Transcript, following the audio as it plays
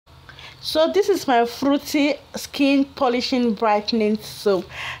So this is my fruity skin polishing brightening soap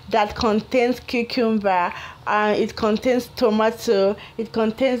that contains cucumber, it contains tomato, it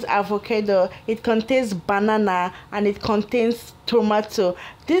contains avocado, it contains banana, and it contains tomato.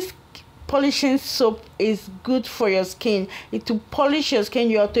 This polishing soap is good for your skin. It to polish your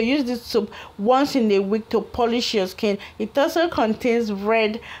skin. You have to use this soap once in a week to polish your skin. It also contains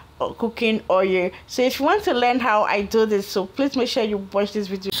red cooking oil. So if you want to learn how I do this, so please make sure you watch this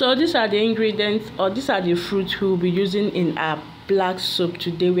video. So these are the ingredients, or these are the fruits we will be using in our black soap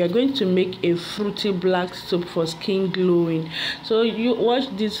today. We are going to make a fruity black soap for skin glowing. So you watch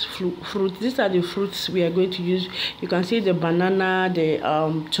this fruit. These are the fruits we are going to use. You can see the banana, the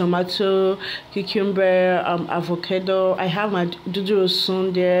tomato, cucumber, avocado. I have my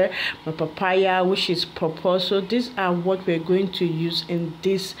dudurosun there, my papaya, which is purple. So these are what we're going to use in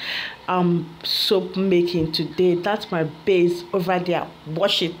this soap making today. That's my base over there.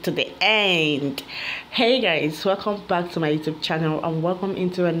 Watch it to the end. Hey guys, welcome back to my YouTube channel and welcome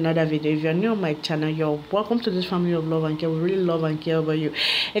into another video. If you're new on my channel, you're welcome to this family of love and care. We really love and care about you.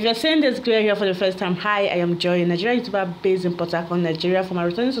 If you're seeing this video here for the first time, hi, I am Joy, Nigeria YouTuber based in Port Harcourt, Nigeria. For my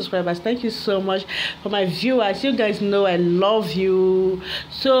returning subscribers, thank you so much. For my viewers, you guys know I love you.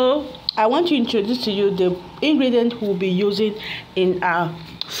 So I want to introduce to you the ingredient we'll be using in our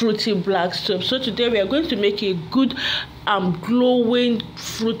fruity black soap. So today we are going to make a good glowing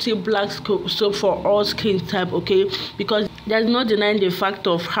fruity black soap for all skin type, okay? Because there's no denying the fact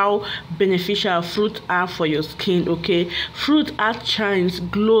of how beneficial fruit are for your skin, okay? Fruit adds shines,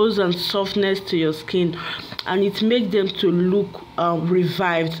 glows, and softness to your skin, and it makes them to look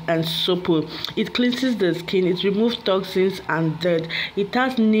revived and supple. It cleanses the skin, it removes toxins and dirt. It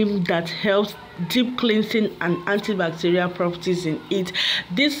has neem that helps deep cleansing and antibacterial properties in it.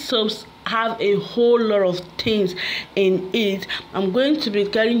 These soaps have a whole lot of things in it. I'm going to be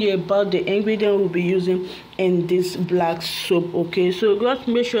telling you about the ingredient we'll be using in this black soap, okay? So just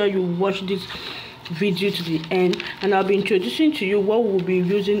make sure you watch this video to the end, and I'll be introducing to you what we'll be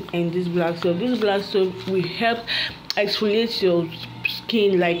using in this black soap. This black soap will help exfoliate your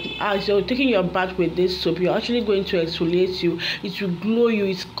skin. Like as you're taking your bath with this soap, you're actually going to exfoliate you. It will glow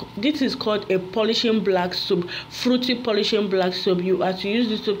you. This is called a polishing black soap, fruity polishing black soap. You have to use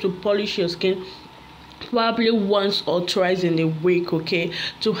this soap to polish your skin probably once or twice in a week, okay,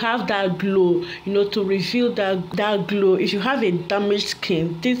 to have that glow, you know, to reveal that glow. If you have a damaged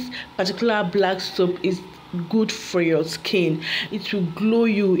skin, this particular black soap is good for your skin. It will glow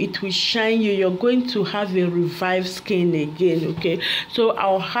you, it will shine you. You're going to have a revived skin again, okay? So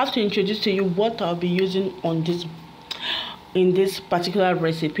I'll have to introduce to you what I'll be using on this in this particular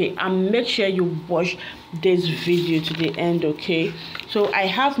recipe, and make sure you watch this video to the end, okay? So I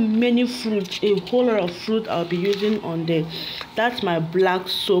have many fruits, a whole lot of fruit I'll be using on there. That's my black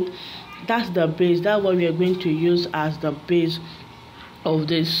soap. That's the base. That's what we are going to use as the base of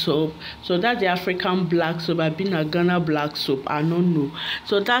this soap. So that's the African black soap. I've been a Ghana black soap, I don't know.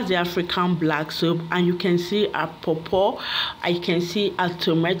 So that's the African black soap, and you can see a pawpaw, I can see a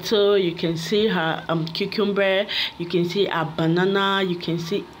tomato, you can see her cucumber, you can see a banana, you can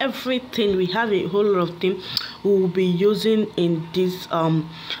see everything. We have a whole lot of things we will be using in this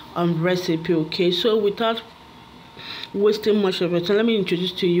recipe, okay? So without wasting much of it, so let me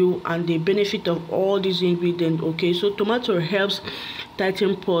introduce to you and the benefit of all these ingredients, okay? So tomato helps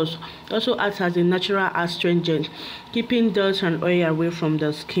tighten pores, also acts as a natural astringent, keeping dirt and oil away from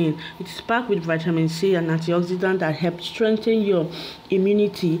the skin. It is packed with vitamin C and antioxidants that help strengthen your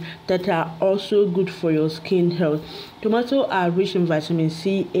immunity, that are also good for your skin health. Tomatoes are rich in vitamin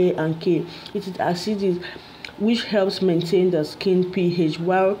C, A, and K. It is acidic, which helps maintain the skin pH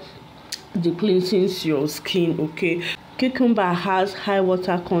while cleansing your skin, okay? Cucumber has high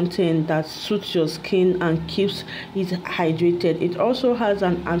water content that suits your skin and keeps it hydrated. It also has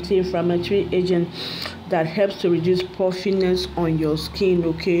an anti-inflammatory agent that helps to reduce puffiness on your skin,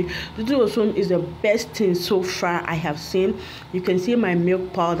 okay? Dudurosun is the best thing so far I have seen. You can see my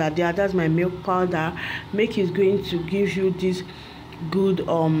milk powder there. That's my milk powder. Milk is going to give you this good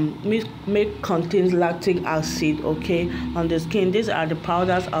milk contains lactic acid, okay, on the skin. These are the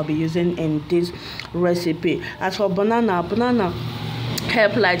powders I'll be using in this recipe. As for banana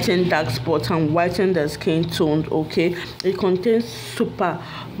help lighten dark spots and whiten the skin tone, okay? It contains super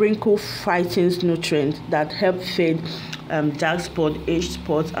wrinkle fighting nutrients that help fade dark spot, age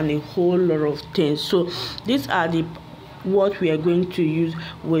spots, and a whole lot of things. So these are what we are going to use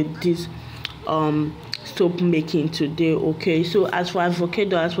with this soap making today, okay? So as for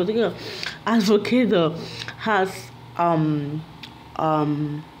avocado has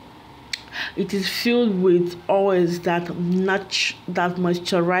it is filled with oils that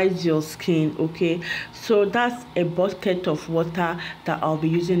moisturize your skin. Okay, so that's a bucket of water that I'll be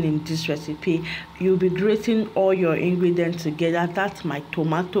using in this recipe. You'll be grating all your ingredients together. That's my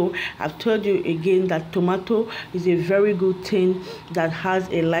tomato. I've told you again that tomato is a very good thing that has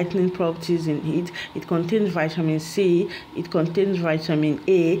a lightening properties in it. It contains vitamin C, it contains vitamin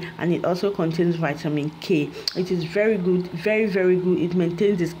A, and it also contains vitamin K. It is very good, very good. It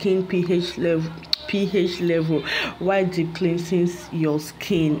maintains the skin pH level while deep cleansing your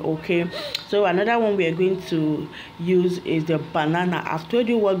skin. Okay, so another one we are going to use is the banana. I've told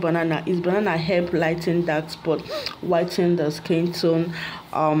you what banana is. Banana help lighten dark spot, whiten the skin tone.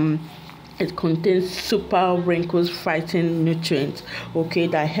 It contains super wrinkles fighting nutrients, okay,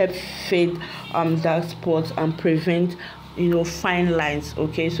 that help fade dark spots and prevent fine lines.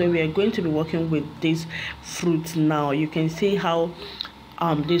 Okay, so we are going to be working with this fruit now. You can see how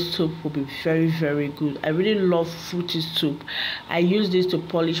this soap will be very good. I really love fruity soup. I use this to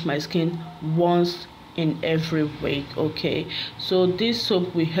polish my skin once in every week. Okay, so this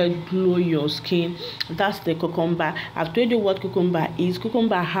soap will help glow your skin. That's the cucumber. I've told you what cucumber is.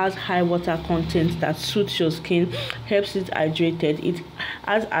 Cucumber has high water content that suits your skin, helps it hydrated.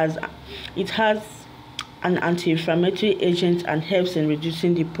 It has an anti-inflammatory agent and helps in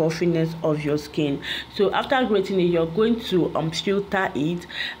reducing the puffiness of your skin. So after grating it, you're going to filter it,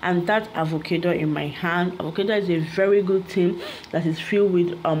 and that avocado in my hand. Avocado is a very good thing that is filled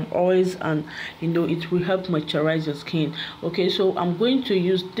with oils, and it will help moisturize your skin. Okay, so I'm going to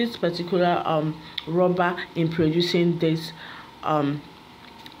use this particular rubber in producing this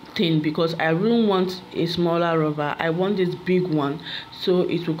thing because I really want a smaller rubber. I want this big one, so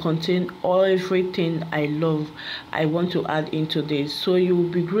it will contain everything I want to add into this. So you will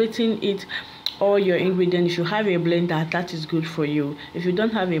be grating it, all your ingredients. If you have a blender, that is good for you. If you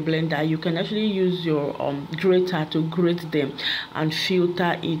don't have a blender, you can actually use your grater to grate them and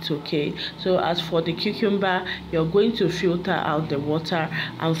filter it. Okay, so as for the cucumber, you're going to filter out the water,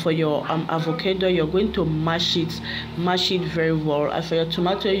 and for your avocado, you're going to mash it very well. As for your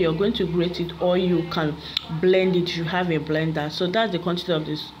tomato, you're going to grate it, or you can blend it if you have a blender. So that's the quantity of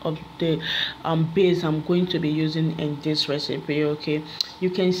the base I'm going to be using in this recipe. Okay, you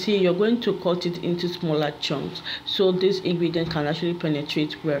can see you're going to cut it into smaller chunks so this ingredient can actually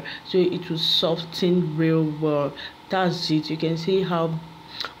penetrate well, so it will soften real well. That's it. You can see how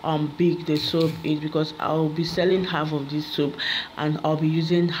big the soap is because I'll be selling half of this soap and I'll be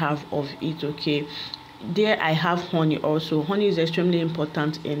using half of it. Okay, there I have honey also. Honey is extremely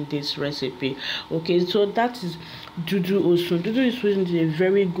important in this recipe. Okay, so that is dudu osun. Dudu osun is a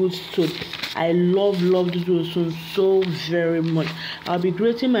very good soap. I love dudu osun so very much. I'll be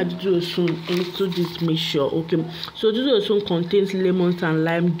grating my dudu osun into this mixture. Okay, so dudu osun contains lemons and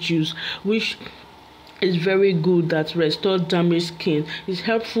lime juice, which is very good that restores damaged skin. It's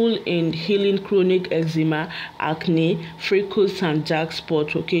helpful in healing chronic eczema, acne, freckles, and dark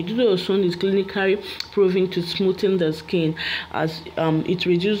spots. Okay, dudu osun is clinically proven to smoothen the skin as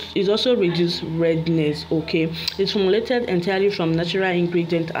it also reduces redness. Okay, it's formulated entirely from natural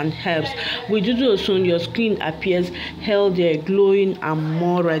ingredients and herbs. With dudu osun, your skin appears healthier, glowing, and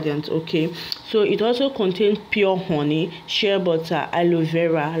more radiant. Okay, so it also contains pure honey, shea butter, aloe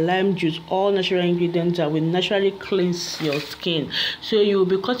vera, lime juice, all natural ingredients that will naturally cleanse your skin. So you will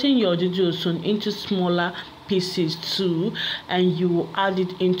be cutting your dudu osun into smaller pieces too, and you will add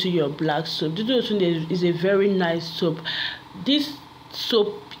it into your black soap. Dudu osun is a very nice soap. This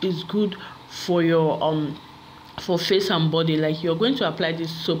soap is good for your for face and body. Like, you're going to apply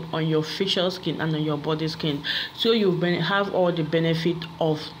this soap on your facial skin and on your body skin, so you have all the benefit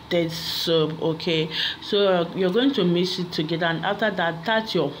of this soap. Okay, so you're going to mix it together, and after that,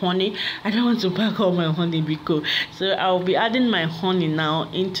 that's your honey. I don't want to pack all my honey because so I'll be adding my honey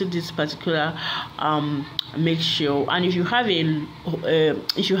now into this particular mixture. And if you have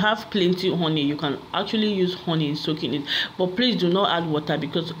plenty honey, you can actually use honey in soaking it, but please do not add water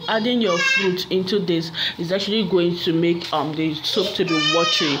because adding your fruit into this is actually going to make the soap to be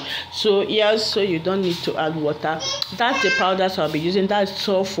watery. So yes, so you don't need to add water. That's the powders I'll be using. That's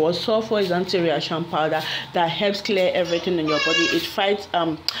sulfur. Sulfur is anti-reaction powder that helps clear everything in your body. It fights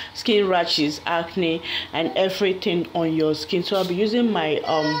skin rashes, acne, and everything on your skin. So I'll be using my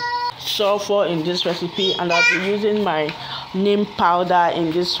sulfur in this recipe, and I'll be using my neem powder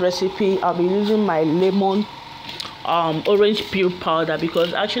in this recipe. I'll be using my lemon orange peel powder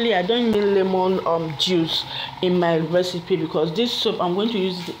because actually I don't need lemon juice in my recipe because this soap I'm going to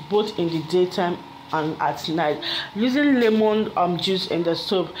use it both in the daytime and at night. Using lemon juice in the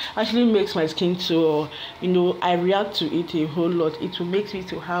soap actually makes my skin to, I react to it a whole lot. It will make me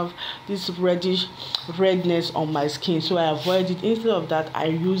to have this redness on my skin, so I avoid it. Instead of that, I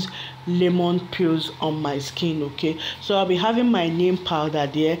use lemon peels on my skin. Okay, so I'll be having my neem powder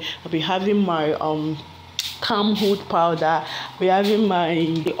there. I'll be having my camwood powder. We're having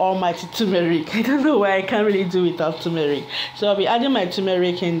my almighty turmeric. I don't know why I can't really do without turmeric. So I'll be adding my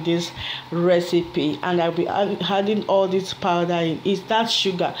turmeric in this recipe, and I'll be adding all this powder in it. That's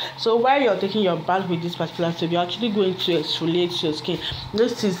sugar. So while you're taking your bath with this particular soap, you're actually going to exfoliate your skin.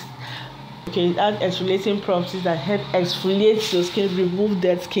 This is okay, that exfoliating properties that help exfoliate your skin, remove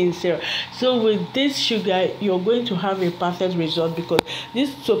dead skin cells. So with this sugar, you're going to have a perfect result, because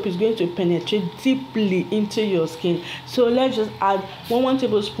this soap is going to penetrate deeply into your skin. So let's just add one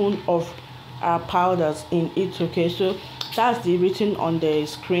tablespoon of powders in it. Okay, so that's the written on the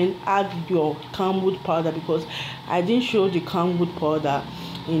screen. Add your camwood powder, because I didn't show the camwood powder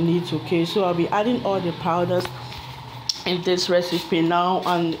in it. Okay, so I'll be adding all the powders in this recipe now,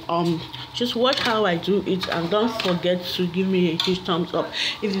 and just watch how I do it, and don't forget to give me a huge thumbs up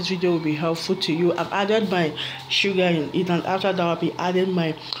if this video will be helpful to you. I've added my sugar in it, and after that I'll be adding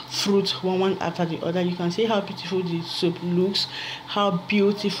my fruit one after the other. You can see how beautiful the soup looks, how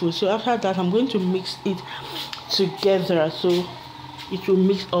beautiful. So after that, I'm going to mix it together so it will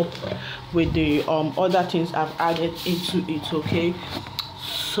mix up with the other things I've added into it. Okay,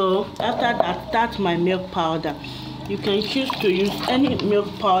 so after that, that's my milk powder. You can choose to use any milk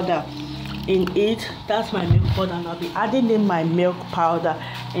powder in it. That's my milk powder, and I'll be adding in my milk powder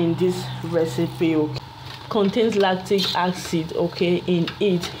in this recipe. Okay, contains lactic acid, okay, in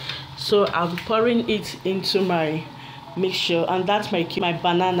it. So I'll be pouring it into my mixture, and that's my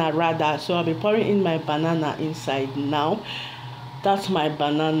banana rather. So I'll be pouring in my banana inside now. That's my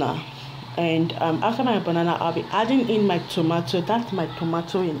banana. And after my banana, I'll be adding in my tomato. That's my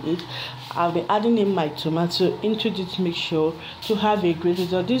tomato in it. I'll be adding in my tomato into this mixture to have a great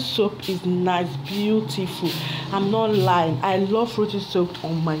result. This soap is nice, beautiful. I'm not lying. I love fruity soap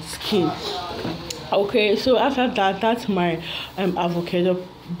on my skin. Okay, so after that, that's my avocado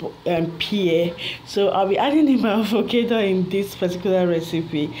pear. So I'll be adding in my avocado in this particular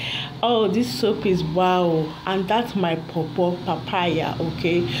recipe. Oh, this soap is wow. And that's my papaya.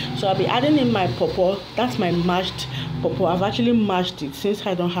 Okay, so I'll be adding in my pawpaw. That's my mashed pawpaw. I've actually mashed it since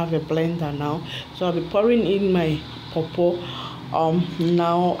I don't have a blender now, so I'll be pouring in my pawpaw.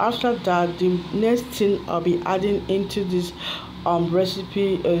 Now after that, the next thing I'll be adding into this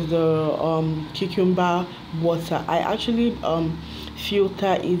recipe is the cucumber water. I actually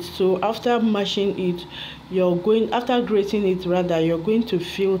filter it. So after mashing it, after grating it rather, you're going to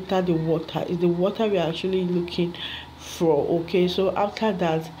filter the water. It's the water we're actually looking for. Okay, so after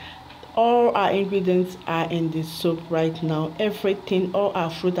that, all our ingredients are in the soap right now. Everything, all our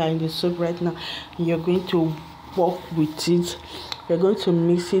fruit are in the soap right now, and you're going to work with it. You're going to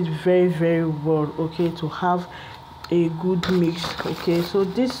mix it very well, okay, to have a good mix. Okay, so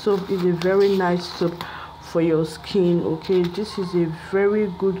this soap is a very nice soap for your skin. Okay, this is a very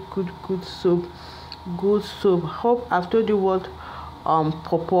good soap. Hope I've told you what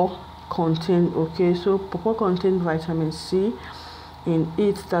pawpaw contain. Okay, so pawpaw contains vitamin C in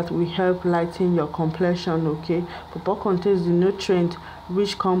it that will help lighten your complexion. Okay, pawpaw contains the nutrient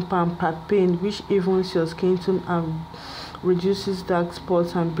rich compound papain, which evens your skin tone and reduces dark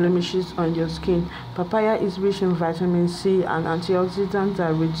spots and blemishes on your skin. Papaya is rich in vitamin C and antioxidants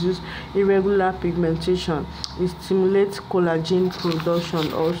that reduce irregular pigmentation. It stimulates collagen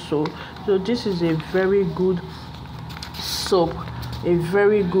production also. So this is a very good soap.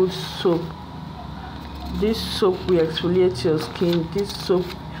 This soap will exfoliate your skin. This soap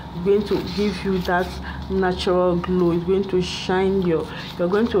is going to give you that natural glow. It's going to shine you're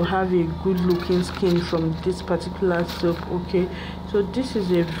going to have a good looking skin from this particular soap. Okay, so this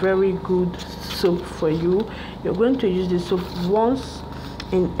is a very good soap for you. You're going to use this soap once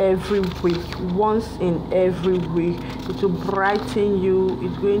in every week. It will brighten you.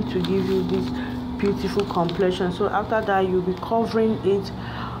 It's going to give you this beautiful complexion. So after that, you'll be covering it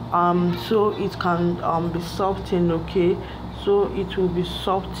so it can be softened. Okay, so it will be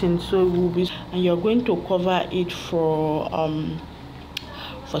softened, so it will be, and you're going to cover it for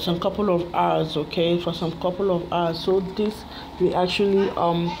some couple of hours. Okay, for some couple of hours, so this will actually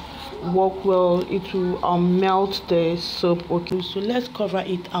work well. It will melt the soap. Okay, so let's cover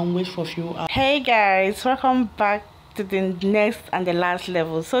it and wait for a few hours. Hey guys, welcome back to the next and the last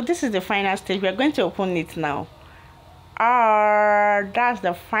level. So this is the final stage. We are going to open it now. That's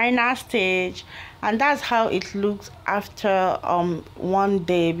the final stage, And that's how it looks after 1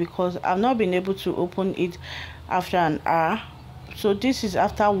 day, because I've not been able to open it after an hour. So this is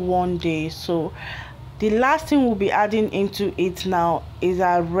after 1 day. So the last thing we'll be adding into it now is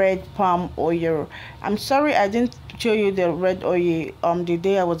our red palm oil. I'm sorry I didn't show you the red oil the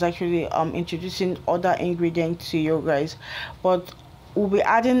day I was actually introducing other ingredients to you guys, but we'll be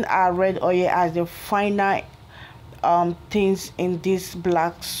adding our red oil as the final things in this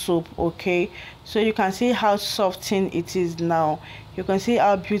black soap. Okay, so you can see how softened it is now. You can see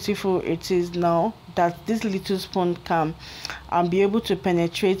how beautiful it is now, that this little spoon can be able to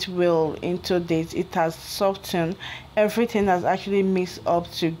penetrate well into this. It has softened, everything has actually mixed up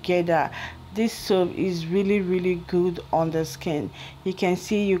together. This soap is really good on the skin. You can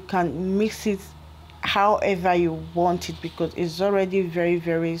see you can mix it however you want it, because it's already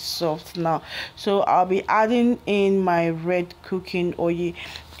very soft now. So I'll be adding in my red cooking oil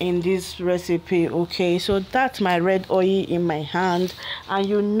in this recipe. Okay, so that's my red oil in my hand, and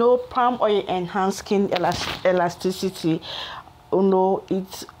you know palm oil enhance skin elasticity. You know,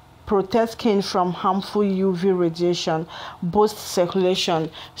 it protects skin from harmful UV radiation, boosts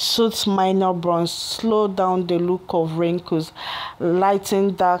circulation, soothes minor burns, slow down the look of wrinkles,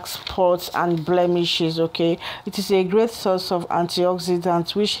 lighten dark spots and blemishes. Okay, it is a great source of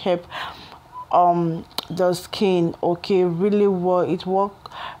antioxidants which help the skin, okay, really well.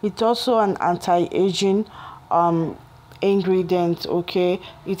 It's also an anti-aging ingredient. Okay,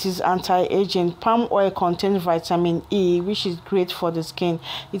 it is anti-aging. Palm oil contains vitamin E, which is great for the skin.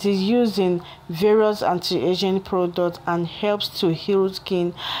 It is used in various anti-aging products and helps to heal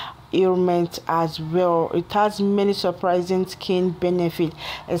skin ailment as well. It has many surprising skin benefits,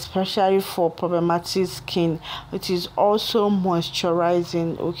 especially for problematic skin. It is also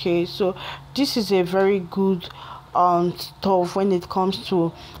moisturizing. Okay, so this is a very good stuff when it comes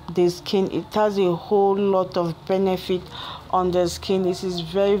to the skin. It has a whole lot of benefit on the skin. This is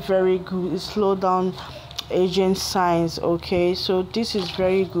very good. It slows down aging signs. Okay, so this is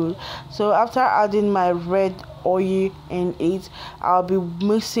very good. So after adding my red oil in it, I'll be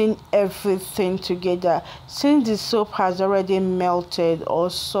mixing everything together. Since the soap has already melted or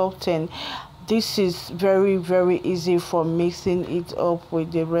softened, this is very easy for mixing it up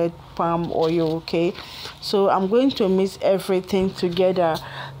with the red palm oil. Okay, so I'm going to mix everything together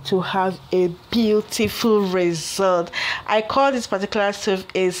to have a beautiful result. I call this particular soap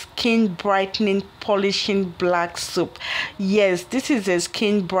a skin brightening polishing black soap. Yes, this is a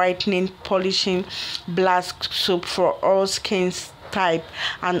skin brightening polishing black soap for all skins type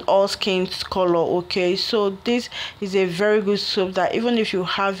and all skin color. Okay, so this is a very good soap that even if you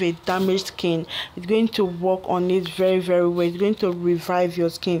have a damaged skin, it's going to work on it very well. It's going to revive your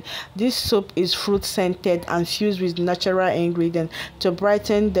skin. This soap is fruit scented and fused with natural ingredients to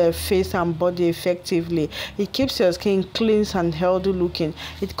brighten the face and body effectively. It keeps your skin clean and healthy looking.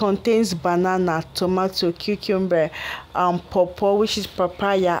 It contains banana, tomato, cucumber, pawpaw, which is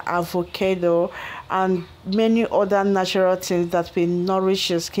papaya, avocado, and many other natural things that will nourish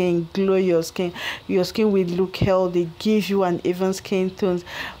your skin, glow your skin. Your skin will look healthy, give you an even skin tone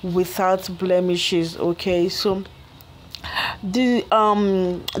without blemishes. Okay, so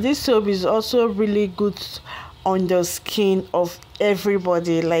this soap is also really good on the skin of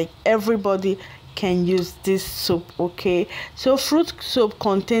everybody. Like, everybody can use this soap. Okay, so fruit soap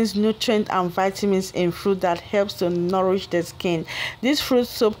contains nutrients and vitamins in fruit that helps to nourish the skin. This fruit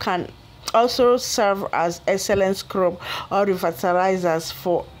soap can also serve as excellent scrub or revitalizers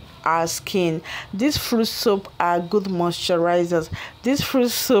for our skin. These fruit soap are good moisturizers. This fruit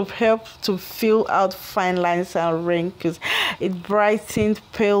soap helps to fill out fine lines and wrinkles. It brightens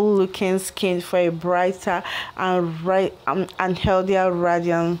pale looking skin for a brighter and healthier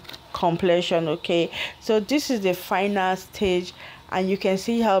radiant complexion. Okay, so this is the final stage, and you can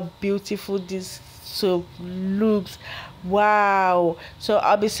see how beautiful this soap looks. Wow, so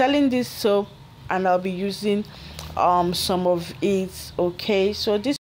I'll be selling this soap and I'll be using some of it. Okay, so this